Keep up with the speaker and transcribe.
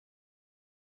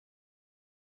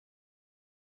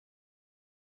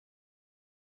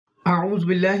A'udhu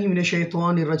billahi minash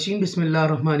shaitanir rajim.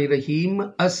 Bismillahir rahmanir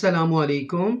rahim. Assalamu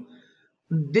alaikum.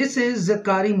 This is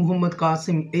Qari Muhammad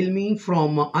Qasim Ilmi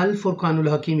from Al-Furqan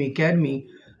Hakeem Academy,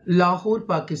 Lahore,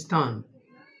 Pakistan.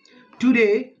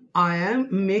 Today I am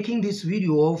making this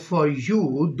video for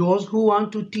you, those who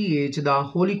want to teach the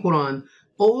Holy Quran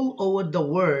all over the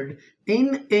world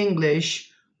in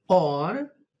English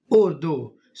or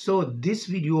Urdu. So this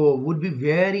video would be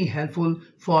very helpful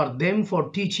for them for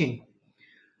teaching.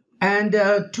 And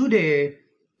today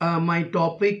my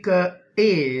topic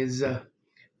is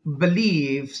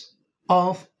beliefs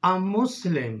of a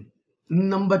Muslim.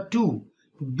 Number 2,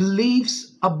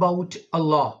 beliefs about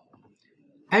Allah.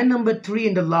 And number 3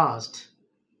 and the last,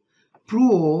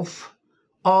 proof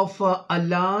of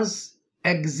Allah's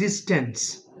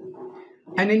existence.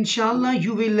 And inshallah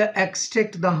you will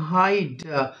extract the height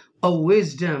of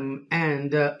wisdom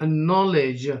and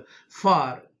knowledge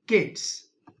for kids.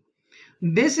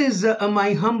 This is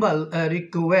my humble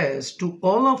request to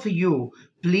all of you.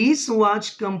 Please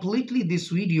watch completely this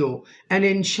video, and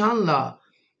inshallah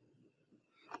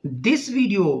this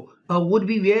video would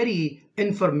be very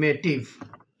informative,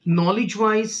 knowledge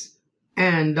wise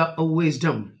and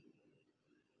wisdom.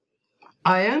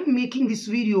 I am making this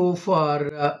video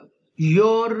for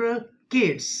your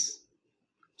kids,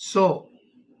 so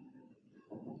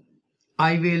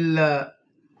I will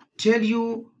tell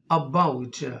you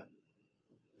about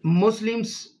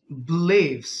Muslims'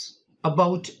 beliefs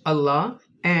about Allah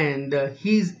and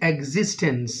His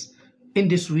existence in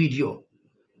this video.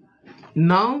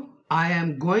 Now I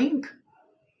am going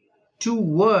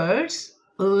towards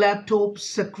laptop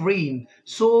screen,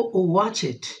 so watch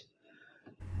it.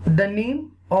 The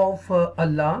name of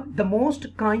Allah, the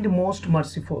most kind, most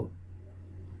merciful.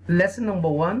 Lesson number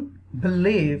 1,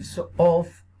 beliefs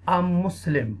of a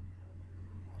Muslim.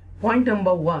 Point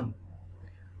number 1.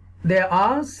 There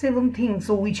are 7 things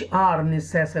which are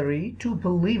necessary to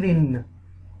believe in.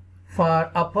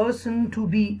 For a person to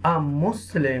be a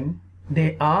Muslim,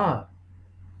 they are: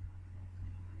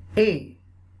 A.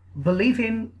 Belief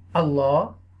in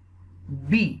Allah.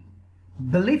 B.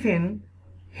 Belief in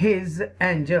His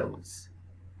angels.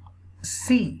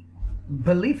 C.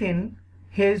 Belief in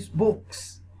His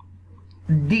books.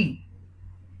 D.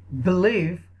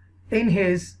 Belief in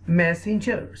His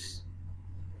messengers.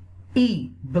 E.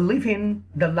 Belief in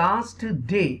the last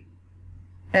day.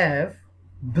 F.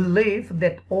 Belief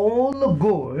that all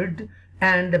good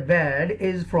and bad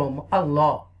is from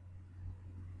Allah.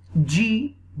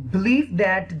 G. Belief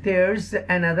that there's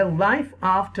another life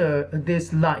after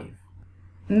this life.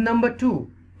 Number 2.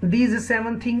 These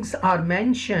 7 things are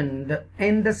mentioned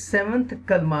in the 7th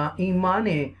Kalma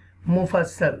Imane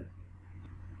Mufassal.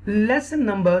 Lesson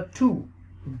number 2.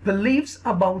 Beliefs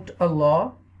about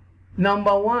Allah.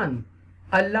 Number 1.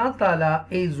 Allah Ta'ala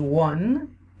is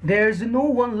one. There is no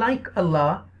one like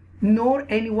Allah, nor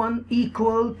anyone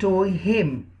equal to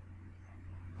Him.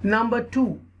 Number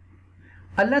 2.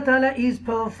 Allah Ta'ala is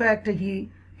perfect.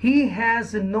 He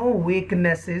has no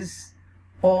weaknesses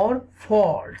or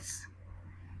faults.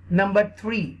 Number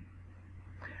 3.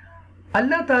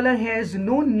 Allah Ta'ala has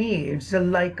no needs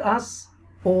like us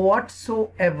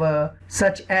whatsoever,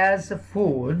 such as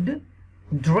food,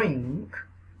 drink,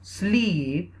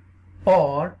 sleep,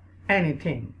 or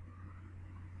anything.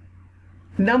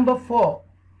 Number 4.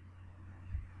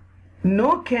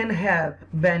 No can have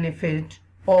benefit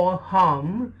or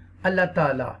harm Allah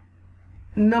Ta'ala.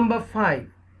 Number 5.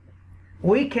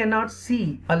 We cannot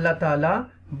see Allah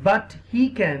Ta'ala, but He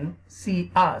can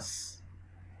see us.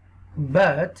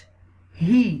 But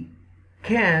He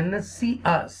can see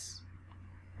us.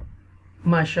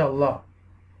 MashaAllah.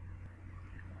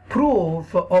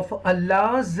 Proof of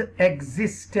Allah's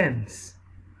existence.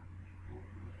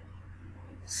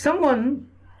 Someone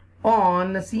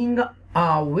on seeing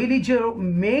a villager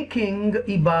making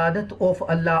ibadat of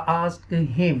Allah asked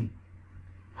him,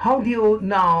 "How do you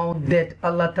know that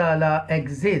Allah Ta'ala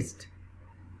exists?"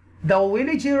 The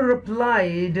villager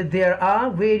replied, "There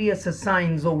are various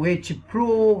signs which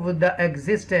prove the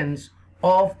existence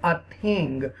of a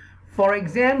thing. For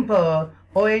example,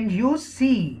 when you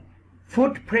see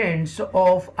footprints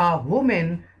of a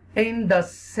woman in the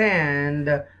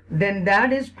sand, then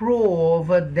that is proof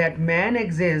that man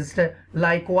exists.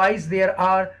 Likewise, there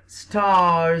are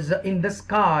stars in the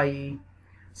sky,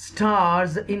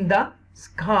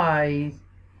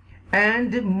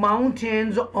 and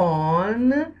mountains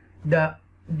on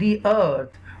the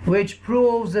earth, which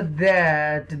proves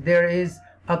that there is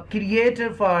a creator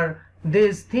for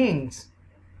these things.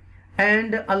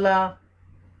 And Allah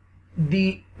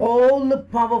The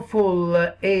all-powerful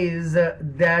is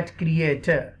that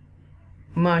creator.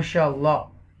 MashaAllah.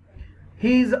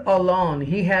 He is alone.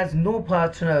 He has no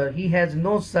partner. He has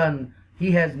no son.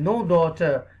 He has no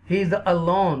daughter. He is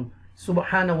alone.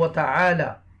 Subhanahu wa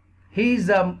ta'ala. He is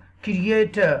the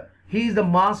creator. He is the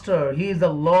master. He is the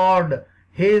Lord.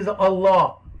 He is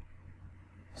Allah.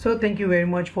 So thank you very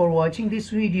much for watching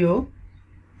this video.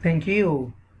 Thank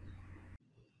you.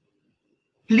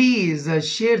 Please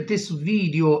share this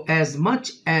video as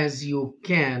much as you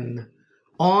can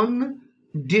on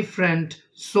different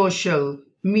social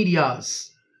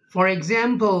medias. For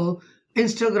example,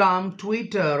 Instagram,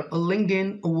 Twitter,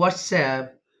 LinkedIn,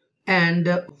 WhatsApp, and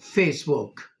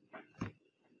Facebook.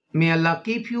 May Allah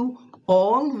keep you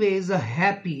always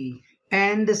happy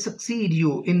and succeed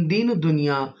you in Deen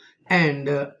Dunya and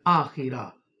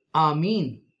Akhirah.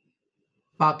 Ameen.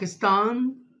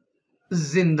 Pakistan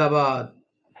Zindabad.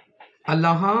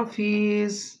 Allah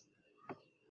Hafiz.